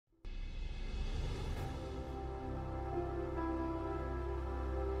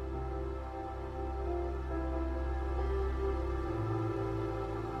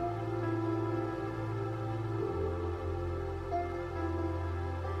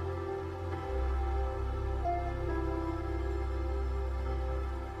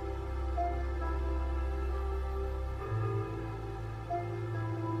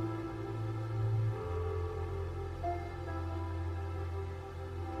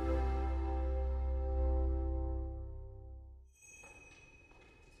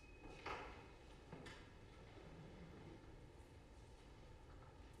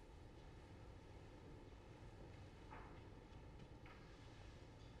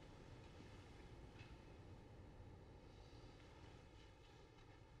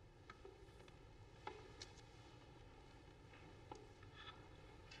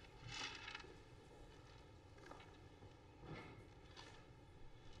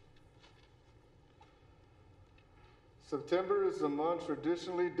September is the month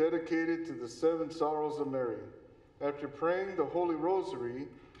traditionally dedicated to the 7 Sorrows of Mary. After praying the Holy Rosary,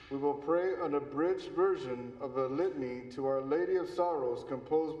 we will pray an abridged version of a litany to Our Lady of Sorrows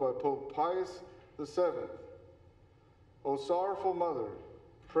composed by Pope Pius VII. O sorrowful Mother,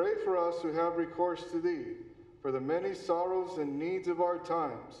 pray for us who have recourse to thee, for the many sorrows and needs of our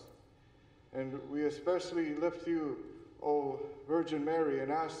times. And we especially lift you, O Virgin Mary, and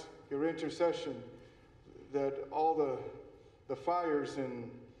ask your intercession that all the fires in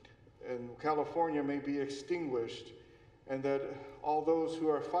California may be extinguished, and that all those who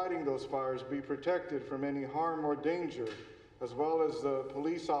are fighting those fires be protected from any harm or danger, as well as the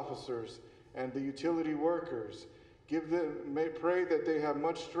police officers and the utility workers. Pray that they have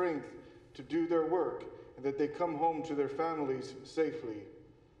much strength to do their work, and that they come home to their families safely.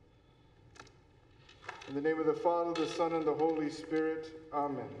 In the name of the Father, the Son, and the Holy Spirit,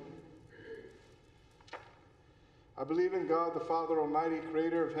 Amen. I believe in God, the Father Almighty,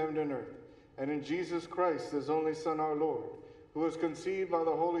 creator of heaven and earth, and in Jesus Christ, his only Son, our Lord, who was conceived by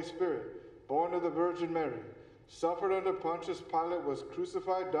the Holy Spirit, born of the Virgin Mary, suffered under Pontius Pilate, was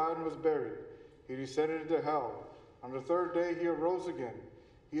crucified, died, and was buried. He descended into hell. On the 3rd day he arose again.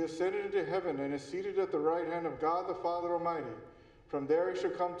 He ascended into heaven and is seated at the right hand of God the Father Almighty. From there he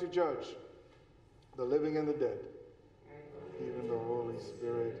shall come to judge the living and the dead. Even the Holy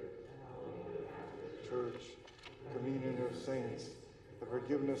Spirit, Church, communion of saints, the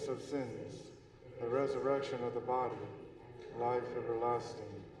forgiveness of sins, the resurrection of the body, life everlasting.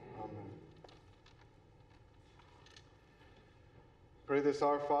 Amen. Pray this,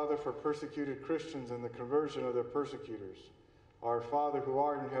 Our Father, for persecuted Christians and the conversion of their persecutors. Our Father, who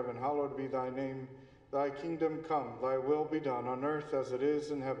art in heaven, hallowed be thy name. Thy kingdom come, thy will be done on earth as it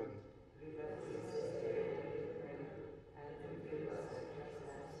is in heaven.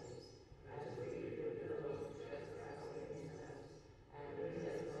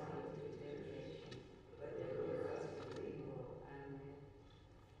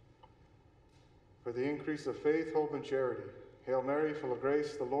 For the increase of faith, hope, and charity. Hail Mary, full of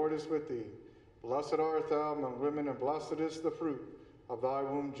grace, the Lord is with thee. Blessed art thou among women, and blessed is the fruit of thy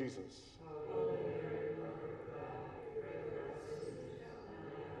womb, Jesus. Holy Mary, Mother of God, pray for us sinners, now and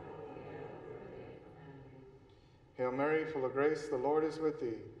at the hour of our death. Amen. Hail Mary, full of grace, the Lord is with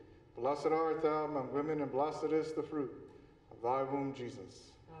thee. Blessed art thou among women, and blessed is the fruit of thy womb,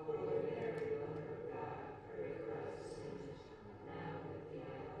 Jesus. Holy Mary, Mother of God, pray for us sinners, now and at the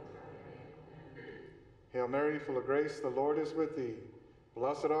hour of our death. Amen. Hail Mary, full of grace, the Lord is with thee.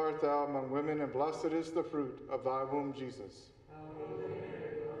 Blessed art thou among women, and blessed is the fruit of thy womb, Jesus. Holy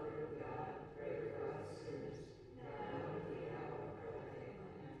Mary, Mother of God, pray for us sinners, now and at the hour of our death.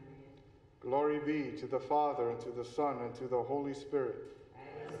 Amen. Glory be to the Father, and to the Son, and to the Holy Spirit.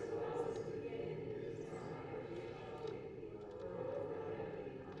 As it was in the beginning, is now, and ever shall be, world without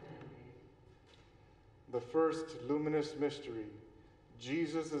end. Amen. The first luminous mystery.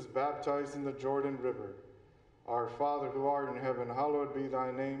 Jesus is baptized in the Jordan River. Our Father, who art in heaven, hallowed be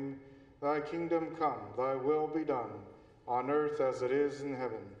thy name. Thy kingdom come, thy will be done, on earth as it is in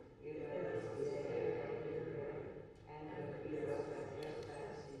heaven. Give us this day our daily bread, and forgive us our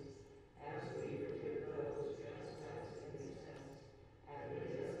trespasses, as we forgive those who trespass against us. And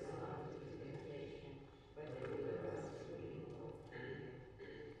lead us not into temptation, but deliver us from evil. Amen.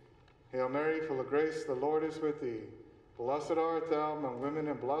 Hail Mary, full of grace, the Lord is with thee. Blessed art thou among women,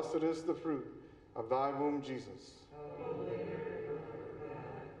 and blessed is the fruit of thy womb, Jesus. Holy Mary, Mother of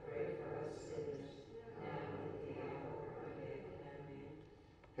God, pray for us sinners, now and at the hour of our death. Amen.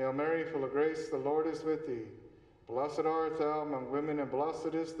 Hail Mary, full of grace, the Lord is with thee. Blessed art thou among women, and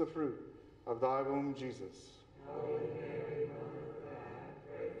blessed is the fruit of thy womb, Jesus. Holy Mary, Mother of God,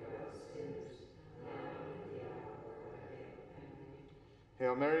 pray for us sinners, now and at the hour of our death. Amen.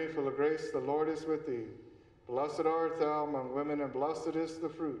 Hail Mary, full of grace, the Lord is with thee. Blessed art thou among women, and blessed is the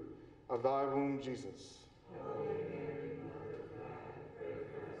fruit of thy womb, Jesus. Holy Mary, Mother of God, pray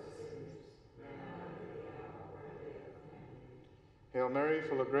for us sinners, now and at the hour of our death. Amen. Hail Mary,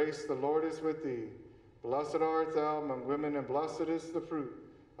 full of grace, the Lord is with thee. Blessed art thou among women, and blessed is the fruit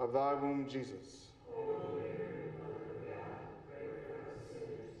of thy womb, Jesus. Holy Mary, Mother of God, pray for us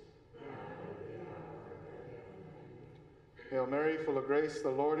sinners, now and at the hour of our death. Amen. Hail Mary, full of grace, the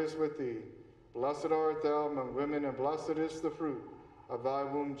Lord is with thee. Blessed art thou among women, and blessed is the fruit of thy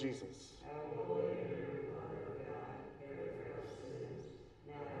womb, Jesus. Holy Mary, Mother of God, pray for us sinners,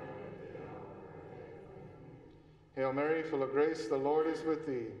 now and at the hour of our death. Amen. Hail Mary, full of grace, the Lord is with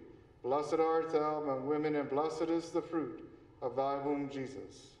thee. Blessed art thou among women, and blessed is the fruit of thy womb,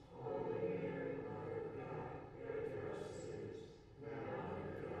 Jesus. Holy Mary, Mother of God, pray for us sinners, now and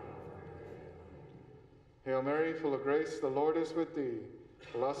at the hour of our death. Amen. Hail Mary, full of grace, the Lord is with thee.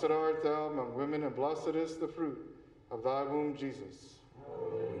 Blessed art thou among women, and blessed is the fruit of thy womb, Jesus.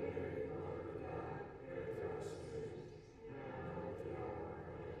 Holy Mary, Mother of God, pray for us sinners, now and at the hour of our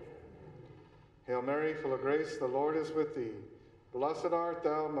death. Hail Mary, full of grace, the Lord is with thee. Blessed art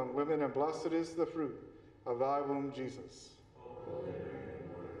thou among women, and blessed is the fruit of thy womb, Jesus. Holy Mary,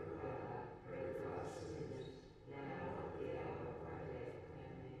 Mother of God, pray for us sinners, now and at the hour of our death.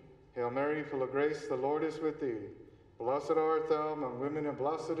 Amen. Hail Mary, full of grace, the Lord is with thee. Blessed art thou among women, and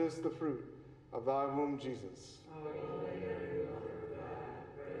blessed is the fruit of thy womb, Jesus. Holy Mary, Mother of God,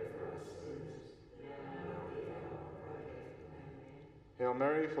 pray for us sinners, now and at the hour of our death. Amen. Hail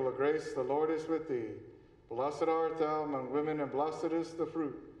Mary, full of grace, the Lord is with thee. Blessed art thou among women, and blessed is the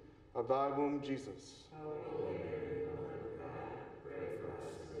fruit of thy womb, Jesus. Holy Mary, Mother of God, pray for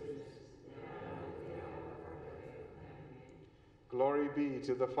us sinners, now and at the hour of our death. Amen. Glory be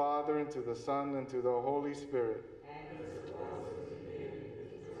to the Father, and to the Son, and to the Holy Spirit. And as it was in the beginning,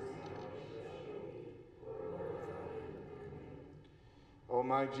 is now, and shall be, world without end. Amen. O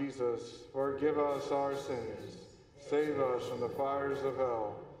my Jesus, forgive us our sins, save us from the fires of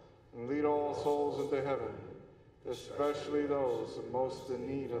hell, and lead all souls into heaven, especially those most in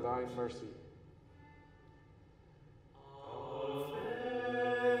need of thy mercy.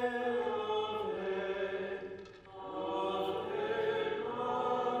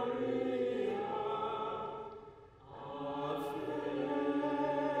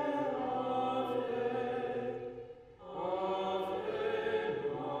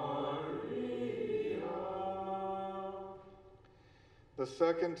 The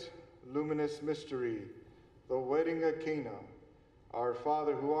second luminous mystery, the wedding at Cana. Our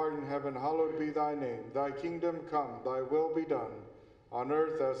Father who art in heaven, hallowed be thy name. Thy kingdom come, thy will be done, on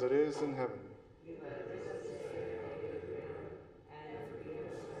earth as it is in heaven. Give us this day our daily bread, and forgive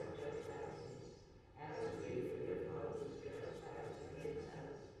us our trespasses, as we forgive those who trespass against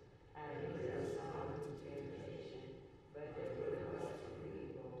us. And lead us not into temptation, but deliver us from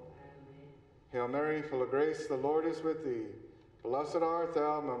evil. Amen. Hail Mary, full of grace, the Lord is with thee. Blessed art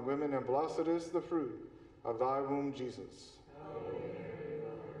thou among women, and blessed is the fruit of thy womb, Jesus. Holy Mary,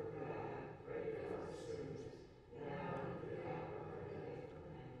 Mother of God, pray for us sinners, now and at the hour of our death.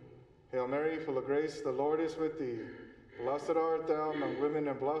 Amen. Hail Mary, full of grace, the Lord is with thee. Blessed art thou among women,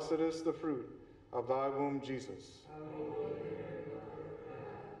 and blessed is the fruit of thy womb, Jesus. Holy Mary, Mother of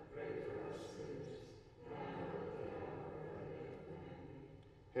God, pray for us sinners, now and at the hour of our death. Amen.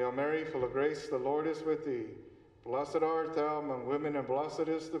 Hail Mary, full of grace, the Lord is with thee. Blessed art thou among women, and blessed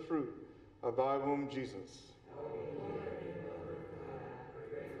is the fruit of thy womb, Jesus. Holy Mary, Mother of God,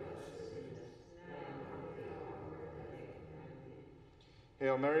 pray for us sinners, now and at the hour of our death. Amen.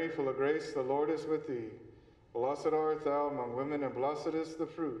 Hail Mary, full of grace, the Lord is with thee. Blessed art thou among women, and blessed is the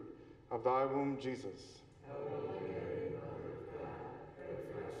fruit of thy womb, Jesus. Holy Mary, Mother of God, pray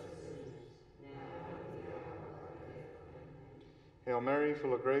for us sinners, now and at the hour of our death. Amen. Hail Mary,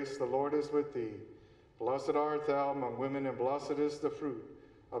 full of grace, the Lord is with thee. Blessed art thou among women, and blessed is the fruit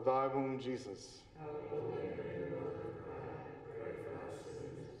of thy womb, Jesus. Holy Mary, Mother of God, pray for us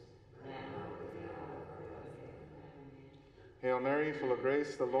sinners, now and at the hour of our death. Amen. Hail Mary, full of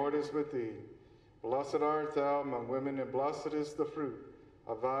grace, the Lord is with thee. Blessed art thou among women, and blessed is the fruit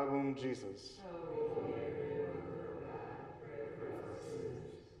of thy womb, Jesus. Holy Mary, Mother of God, pray for us sinners,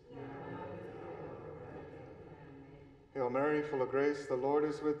 now and at the hour of our death. Amen. Hail Mary, full of grace, the Lord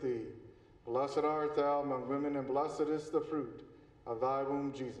is with thee. Blessed art thou among women, and blessed is the fruit of thy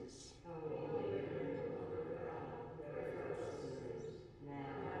womb, Jesus. Holy Mary, Mother of God, pray for us sinners, now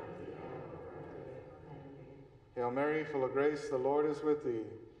and at the hour of our death. Amen. Hail Mary, full of grace, the Lord is with thee.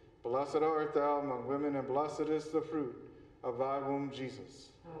 Blessed art thou among women, and blessed is the fruit of thy womb, Jesus.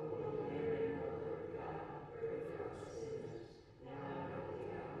 Holy Mary, Mother of God, pray for us sinners, now and at the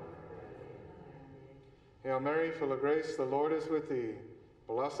hour of our death. Amen. Hail Mary, full of grace, the Lord is with thee.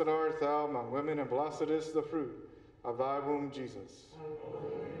 Blessed art thou among women, and blessed is the fruit of thy womb, Jesus.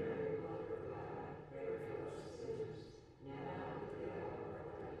 Holy Mary, Mother of God, pray for us sinners, now and at the hour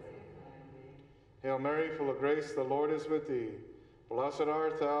of our death. Amen. Hail Mary, full of grace, the Lord is with thee. Blessed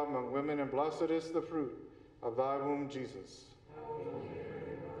art thou among women, and blessed is the fruit of thy womb, Jesus. Holy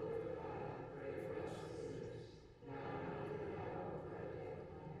Mary, Mother of God, pray for us sinners, now and at the hour of our death.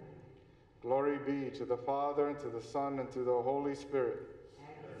 Amen. Glory be to the Father, and to the Son, and to the Holy Spirit. As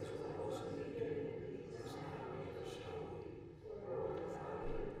it was in the beginning, is now, and ever shall be, world without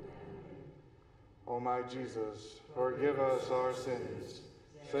end. Amen. O my Jesus, forgive us our sins,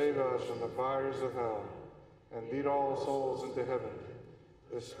 save us from the fires of hell, and lead all souls into heaven,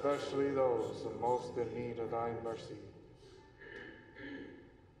 especially those most in need of thy mercy.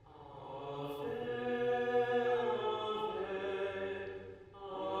 Amen.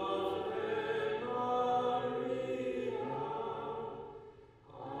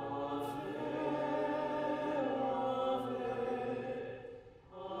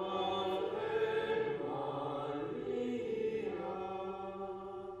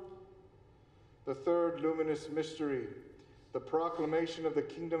 The third luminous mystery, the proclamation of the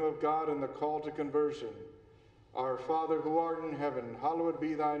kingdom of God and the call to conversion. Our Father who art in heaven, hallowed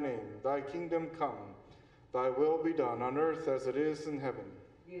be thy name. Thy kingdom come, thy will be done on earth as it is in heaven.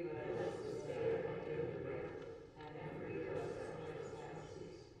 Give us this day our daily bread, and forgive us our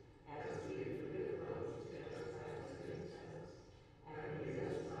trespasses, as we forgive those who trespass against us. And lead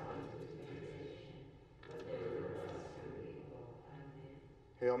us not into temptation, but deliver us from evil. Amen.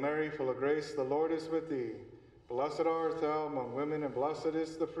 Hail Mary, full of grace, the Lord is with thee. Blessed art thou among women, and blessed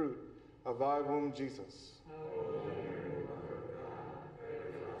is the fruit of thy womb, Jesus. Holy Mary, Mother of God, pray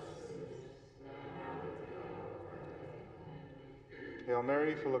for us sinners, now and at the hour of our death. Amen. Hail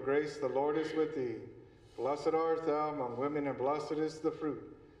Mary, full of grace, the Lord is with thee. Blessed art thou among women, and blessed is the fruit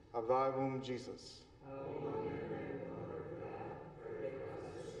of thy womb, Jesus. Holy Mary, Mother of God, pray for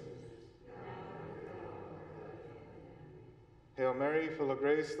us sinners, now and at the hour of our death. Amen. Hail Mary, full of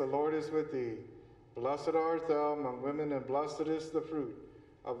grace, the Lord is with thee. Blessed art thou among women, and blessed is the fruit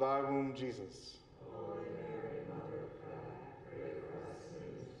of thy womb, Jesus. Holy Mary, Mother of God, pray for us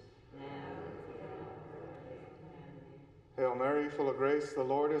sinners, now and at the hour of our death. Amen. Hail Mary, full of grace, the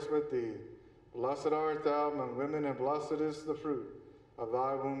Lord is with thee. Blessed art thou among women, and blessed is the fruit of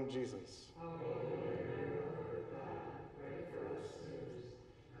thy womb, Jesus. Holy Mary, Mother of God, pray for us sinners,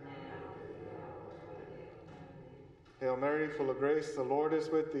 now and at the hour of our death. Amen. Hail Mary, full of grace, the Lord is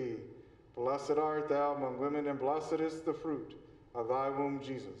with thee. Blessed art thou among women, and blessed is the fruit of thy womb,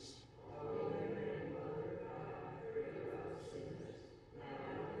 Jesus. Holy Mary, Mother of God, pray for us sinners, now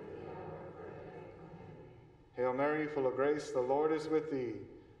and at the hour of our death. Amen. Hail Mary, full of grace, the Lord is with thee.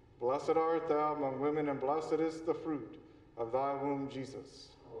 Blessed art thou among women, and blessed is the fruit of thy womb, Jesus.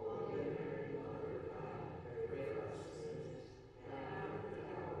 Holy Mary, Mother of God, pray for us sinners, now and at the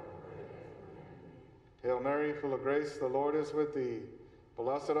hour of our death. Amen. Hail Mary, full of grace, the Lord is with thee.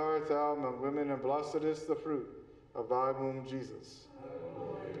 Blessed art thou among women, and blessed is the fruit of thy womb, Jesus.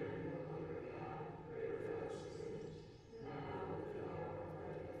 Holy Mary, Mother of God, pray for us sinners, now and at the hour of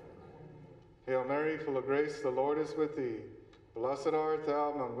our death. Amen. Hail Mary, full of grace, the Lord is with thee. Blessed art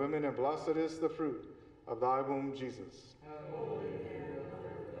thou among women, and blessed is the fruit of thy womb, Jesus. Holy Mary,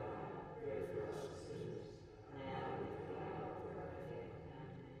 Mother of God, pray for us sinners, now and at the hour of our death.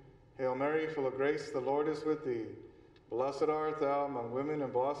 Amen. Hail Mary, full of grace, the Lord is with thee. Blessed art thou among women,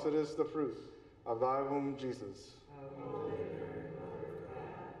 and blessed is the fruit of thy womb, Jesus. Holy Mary, Mother of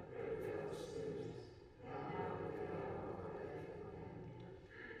God, pray for us sinners, now and at the hour of our death.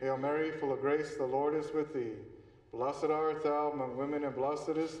 Amen. Hail Mary, full of grace, the Lord is with thee. Blessed art thou among women, and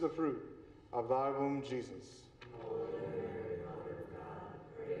blessed is the fruit of thy womb, Jesus. Holy Mary, Mother of God,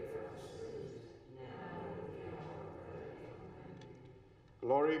 pray for us sinners, now and at the hour of our death. Amen.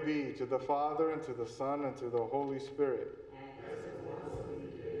 Glory be to the Father, and to the Son, and to the Holy Spirit. As it was in the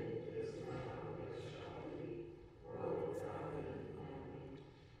beginning, is now, and ever shall be, world without end. Amen.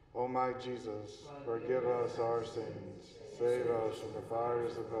 O my Jesus, forgive us our sins, save us from the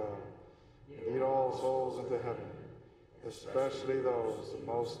fires of hell, and lead all souls into heaven, especially those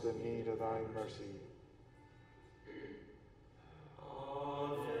most in need of thy mercy.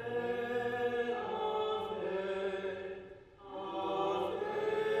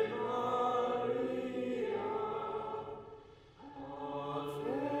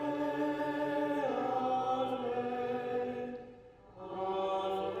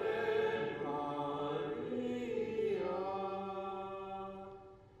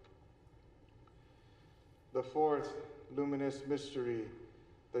 The fourth luminous mystery,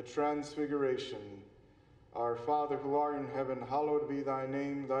 the Transfiguration. Our Father who art in heaven, hallowed be thy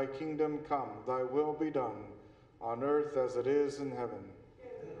name. Thy kingdom come, thy will be done, on earth as it is in heaven.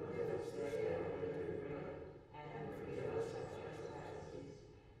 Give us this day our daily bread, and forgive us our trespasses,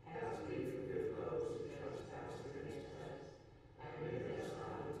 as we forgive those who trespass against us. And lead us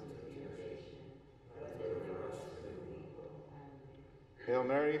not into temptation, but deliver us from evil. Amen. Hail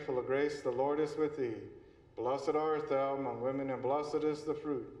Mary, full of grace, the Lord is with thee. Blessed art thou among women, and blessed is the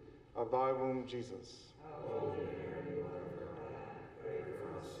fruit of thy womb, Jesus. Holy Mary, Mother of God, pray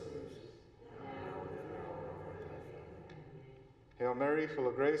for us sinners, now and at the hour of our death. Amen. Hail Mary, full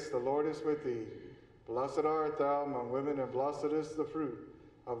of grace, the Lord is with thee. Blessed art thou among women, and blessed is the fruit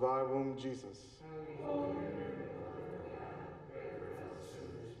of thy womb, Jesus. Holy Mary, Mother of God, pray for us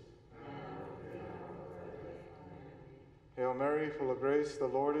sinners, now and at the hour of our death. Amen. Hail Mary, full of grace, the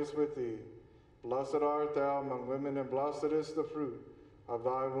Lord is with thee. Blessed art thou among women, and blessed is the fruit of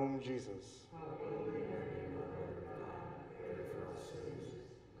thy womb, Jesus. Holy Mary, Mother of God, pray for us sinners,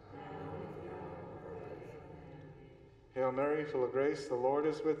 now and at the hour of our death. Amen. Hail Mary, full of grace, the Lord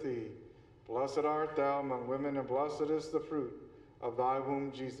is with thee. Blessed art thou among women, and blessed is the fruit of thy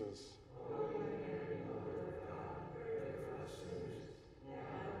womb, Jesus.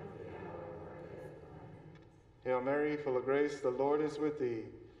 Hail Mary, full of grace, the Lord is with thee.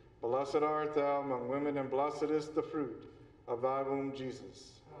 Blessed art thou among women, and blessed is the fruit of thy womb,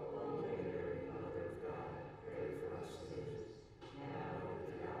 Jesus.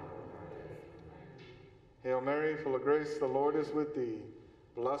 Hail Mary, full of grace, the Lord is with thee.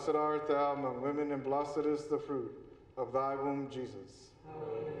 Blessed art thou among women, and blessed is the fruit of thy womb, Jesus.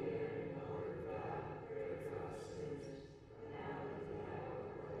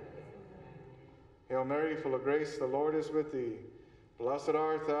 Hail Mary, full of grace, the Lord is with thee. Blessed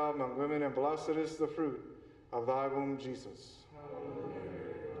art thou among women, and blessed is the fruit of thy womb, Jesus.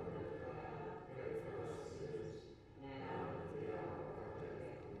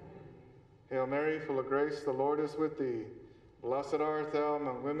 Hail Mary, full of grace, the Lord is with thee. Blessed art thou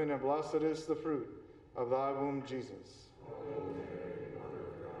among women, and blessed is the fruit of thy womb, Jesus.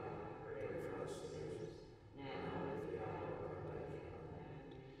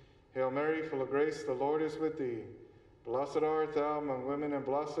 Hail Mary, full of grace, the Lord is with thee. Blessed art thou among women, and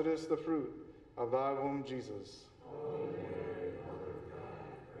blessed is the fruit of thy womb, Jesus.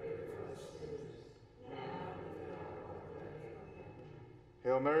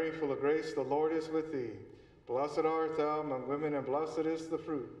 Hail Mary, full of grace, the Lord is with thee. Blessed art thou among women, and blessed is the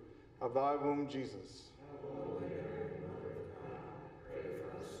fruit of thy womb, Jesus.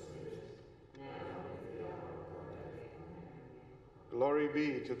 Glory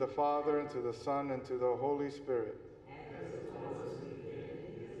be to the Father, and to the Son, and to the Holy Spirit.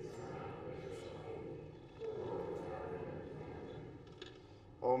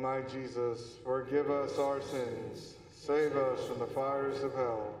 O my Jesus, forgive us our sins, save us from the fires of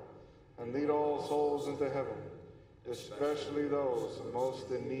hell, and lead all souls into heaven, especially those most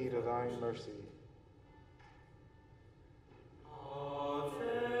in need of thy mercy.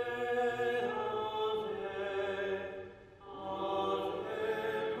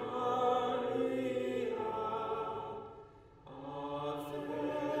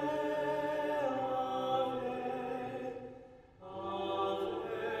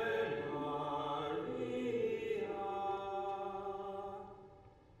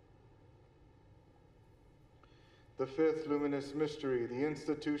 The fifth luminous mystery, the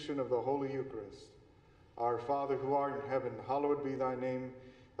institution of the Holy Eucharist. Our Father who art in heaven, hallowed be thy name.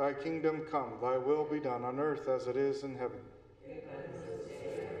 Thy kingdom come, thy will be done on earth as it is in heaven. Give us this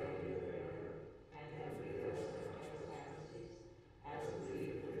day our daily bread, and forgive us our trespasses, as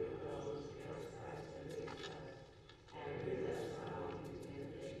we forgive those who trespass against us. And lead us not into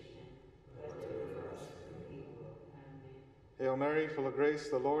temptation, but deliver us from evil. Amen. Hail Mary, full of grace,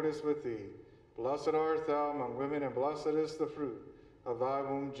 the Lord is with thee. Blessed art thou among women, and blessed is the fruit of thy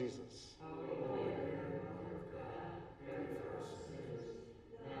womb, Jesus. Holy Mary, Mother of God, pray for us sinners,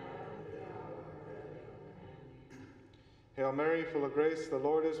 now and at the hour of our death. Amen. Hail Mary, full of grace, the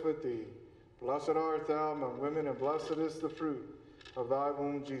Lord is with thee. Blessed art thou among women, and blessed is the fruit of thy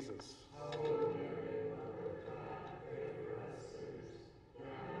womb, Jesus. Holy Mary, Mother of God, pray for us sinners,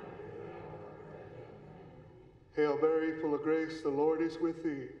 now and at the hour of our death. Amen. Hail Mary, full of grace, the Lord is with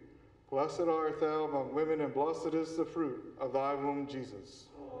thee. Blessed art thou among women, and blessed is the fruit of thy womb, Jesus.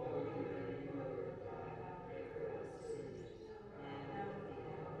 Holy Mary, Mother of God, pray for us sinners, now and at the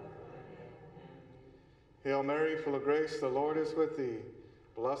hour of our death. Amen. Hail Mary, full of grace, the Lord is with thee.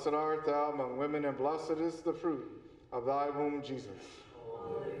 Blessed art thou among women, and blessed is the fruit of thy womb, Jesus.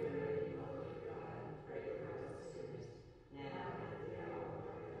 Holy Mary, Mother of God, pray for us sinners, now and at the hour of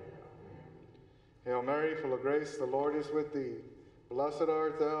our death. Amen. Hail Mary, full of grace, the Lord is with thee. Blessed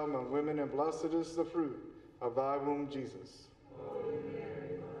art thou among women, and blessed is the fruit of thy womb, Jesus. Holy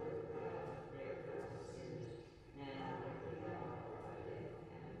Mary, Mother of God, pray for us sinners, now and at the hour of our death.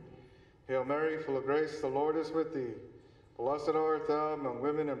 Amen. Hail Mary, full of grace, the Lord is with thee. Blessed art thou among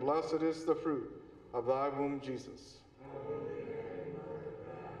women, and blessed is the fruit of thy womb, Jesus. Holy Mary, Mother of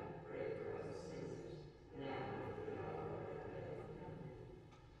God, pray for us sinners, now and at the hour of our death. Amen.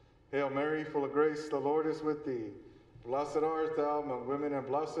 Hail Mary, full of grace, the Lord is with thee. Blessed art thou among women, and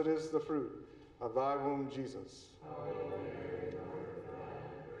blessed is the fruit of thy womb, Jesus. Holy Mary, Mother of God,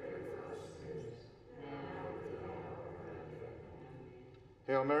 pray for us sinners, now and at the hour of our death. Amen.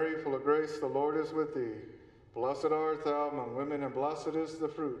 Hail Mary, full of grace, the Lord is with thee. Blessed art thou among women, and blessed is the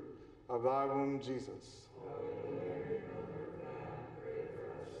fruit of thy womb, Jesus. Holy Mary, Mother of God, pray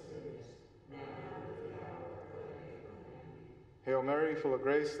for us sinners, now and at the hour of our death. Amen. Hail Mary, full of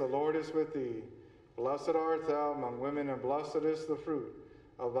grace, the Lord is with thee. Blessed art thou among women, and blessed is the fruit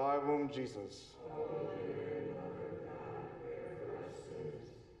of thy womb, Jesus. Holy Mary, Mother of God, pray for us sinners,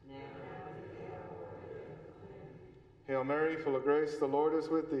 now and at the hour of our death. Amen. Hail Mary, full of grace, the Lord is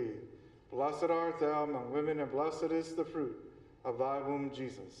with thee. Blessed art thou among women, and blessed is the fruit of thy womb,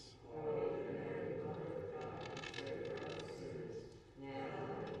 Jesus.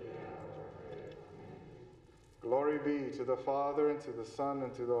 Glory be to the Father, and to the Son,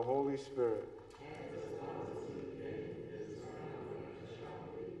 and to the Holy Spirit.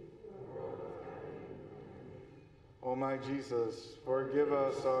 O my Jesus, forgive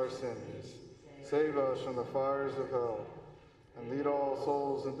us our sins, save us from the fires of hell, and lead all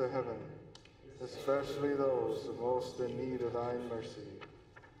souls into heaven, especially those most in need of thy mercy.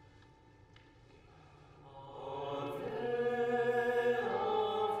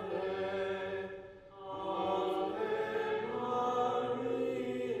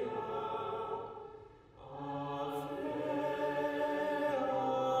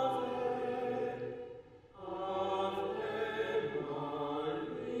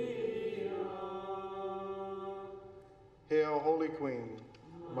 Hail, Holy Queen,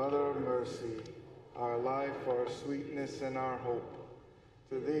 Mother of Mercy, our life, our sweetness, and our hope.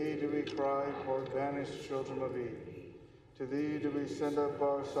 To thee do we cry, poor banished children of Eve. To thee do we send up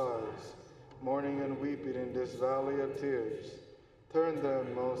our sighs, mourning and weeping in this valley of tears. Turn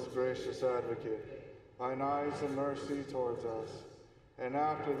them, most gracious Advocate, thine eyes of mercy towards us, and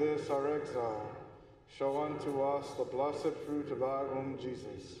after this our exile, show unto us the blessed fruit of thy womb,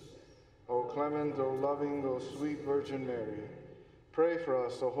 Jesus. O clement, O loving, O sweet Virgin Mary, pray for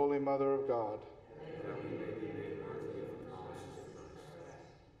us, O Holy Mother of God.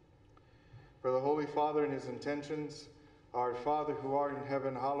 For the Holy Father and his intentions, our Father who art in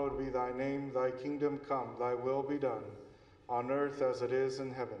heaven, hallowed be thy name. Thy kingdom come, thy will be done, on earth as it is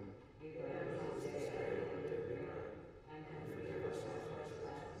in heaven.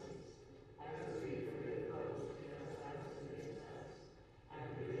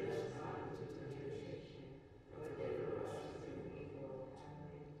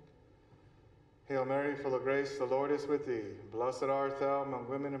 Hail Mary, full of grace, the Lord is with thee. Blessed art thou among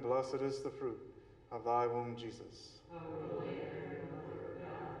women, and blessed is the fruit of thy womb, Jesus. Holy Mary, Mother of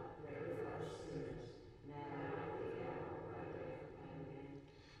God, pray for us sinners, now and at the hour of our death. Amen.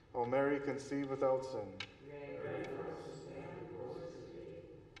 O Mary, conceived without sin. Pray for us who stand closest to thee.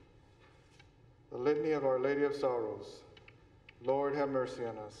 The Litany of Our Lady of Sorrows. Lord, have mercy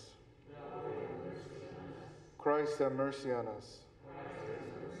on us. Lord, have mercy on us. Christ, have mercy on us. Christ, have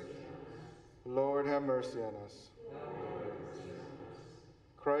mercy on us. Lord, have mercy on us. Lord, have mercy on us.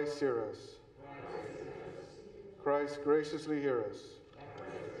 Christ, hear us. Christ, graciously hear us.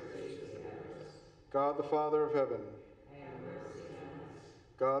 God, the Father of heaven. Have mercy on us.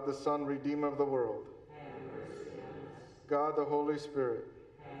 God, the Son, Redeemer of the world. Have mercy on us. God, the Holy Spirit.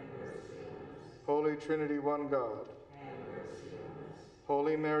 Have mercy on us. Holy Trinity, one God. Have mercy on us.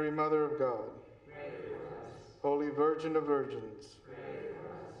 Holy Mary, Mother of God. Pray for us. Holy Virgin of Virgins. Pray for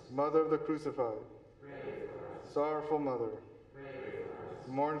us. Mother of the Crucified. Pray for us. Sorrowful Mother. Pray for us.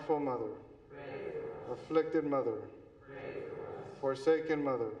 Mournful Mother. Pray for us. Afflicted Mother. Pray for us. Forsaken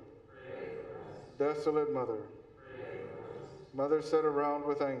Mother. Pray for us. Desolate Mother. Pray for us. Mother set around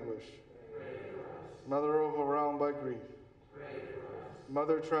with anguish. Pray for us. Mother overwhelmed by grief. Pray for us.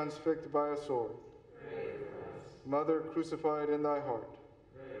 Mother transfixed by a sword. Pray for us. Mother crucified in thy heart.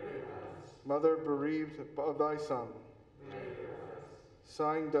 Pray for us. Mother bereaved of thy Son. Pray for us.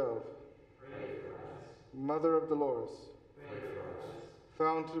 Sighing dove. Pray for us. Mother of Dolores. Pray for us.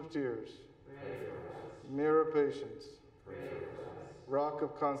 Fount of tears. Pray for us. Mirror of patience. Pray for us. Rock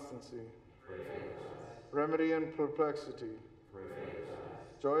of constancy. Pray for us. Remedy in perplexity. Pray for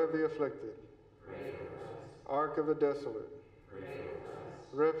us. Joy of the afflicted. Pray for us. Ark of the desolate. Pray for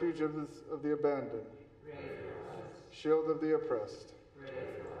us. Refuge of the abandoned. Pray for us. Shield of the oppressed. Pray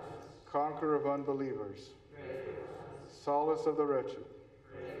for us. Conqueror of unbelievers. Pray for us. Solace of the wretched.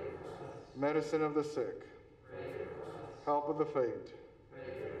 Pray for us. Medicine of the sick. Pray for us. Help of the faint.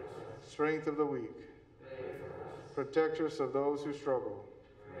 Pray for us. Strength of the weak. Pray for us. Protectress of those who struggle.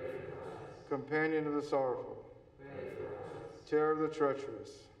 Pray for us. Companion of the sorrowful. Pray for us. Terror of the treacherous.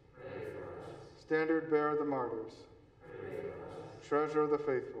 Pray for us. Standard bearer of the martyrs. Pray for us. Treasure of the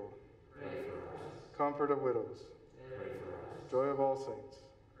faithful. Pray for us. Comfort of widows. Pray for us. Joy of all saints.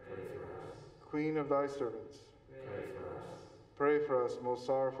 Pray for us. Queen of thy servants. Pray for us. Pray for us, most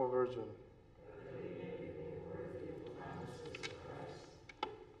sorrowful Virgin.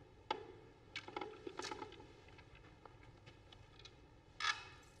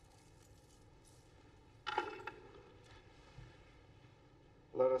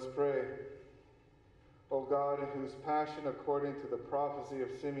 Let us pray. O God, in whose passion, according to the prophecy of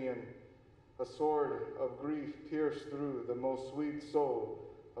Simeon, a sword of grief pierced through the most sweet soul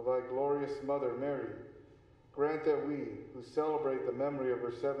of thy glorious Mother Mary, grant that we, who celebrate the memory of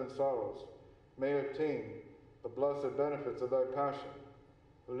her 7 sorrows, may obtain the blessed benefits of thy passion,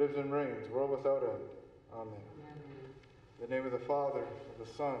 who lives and reigns, world without end. Amen. Amen. In the name of the Father, of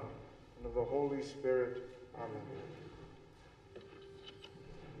the Son, and of the Holy Spirit. Amen.